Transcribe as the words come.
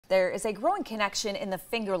There is a growing connection in the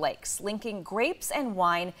Finger Lakes, linking grapes and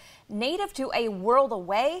wine native to a world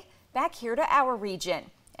away back here to our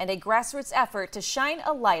region, and a grassroots effort to shine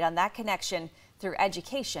a light on that connection through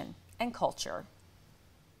education and culture.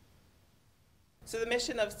 So the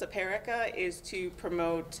mission of Saperica is to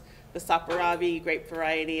promote the Saperavi grape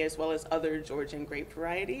variety as well as other Georgian grape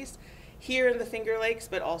varieties here in the Finger Lakes,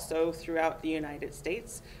 but also throughout the United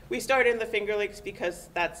States. We started in the Finger Lakes because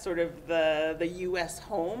that's sort of the U.S.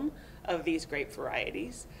 home of these grape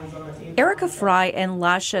varieties. Erica Fry and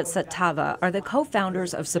Lasha Satava are the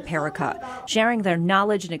co-founders of Saperica, sharing their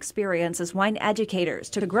knowledge and experience as wine educators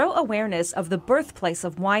to grow awareness of the birthplace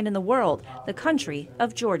of wine in the world, the country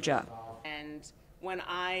of Georgia. And when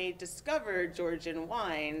I discovered Georgian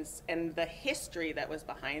wines and the history that was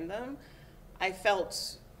behind them, I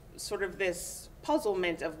felt sort of this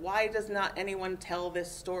puzzlement of why does not anyone tell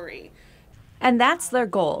this story? And that's their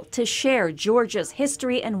goal, to share Georgia's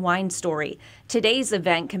history and wine story. Today's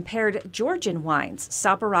event compared Georgian wines,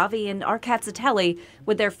 Saperavi and Arkatsatelli,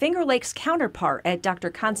 with their Finger Lakes counterpart at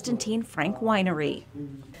Dr. Constantine Frank Winery.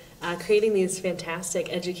 Creating these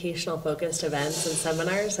fantastic educational focused events and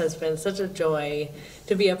seminars has been such a joy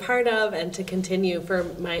to be a part of and to continue for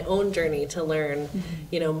my own journey to learn,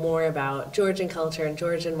 more about Georgian culture and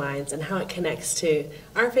Georgian wines and how it connects to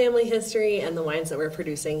our family history and the wines that we're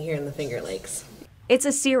producing here in the Finger Lakes. It's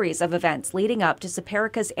a series of events leading up to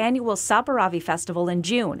Saperica's annual Saperavi Festival in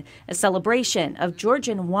June, a celebration of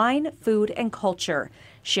Georgian wine, food, and culture,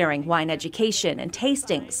 sharing wine education and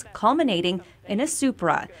tastings, culminating in a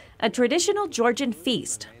supra, a traditional Georgian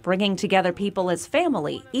feast, bringing together people as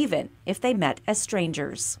family, even if they met as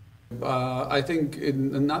strangers. I think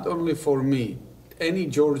not only for me, any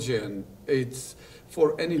Georgian,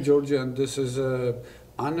 for any Georgian, this is a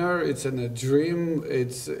honor, it's a dream,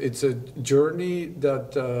 it's a journey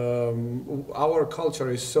that our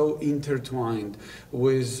culture is so intertwined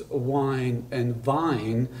with wine and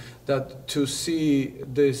vine that to see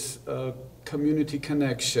this community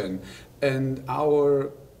connection and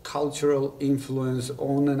our cultural influence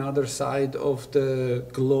on another side of the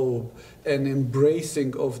globe and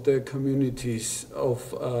embracing of the communities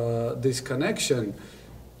of this connection,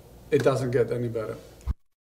 it doesn't get any better.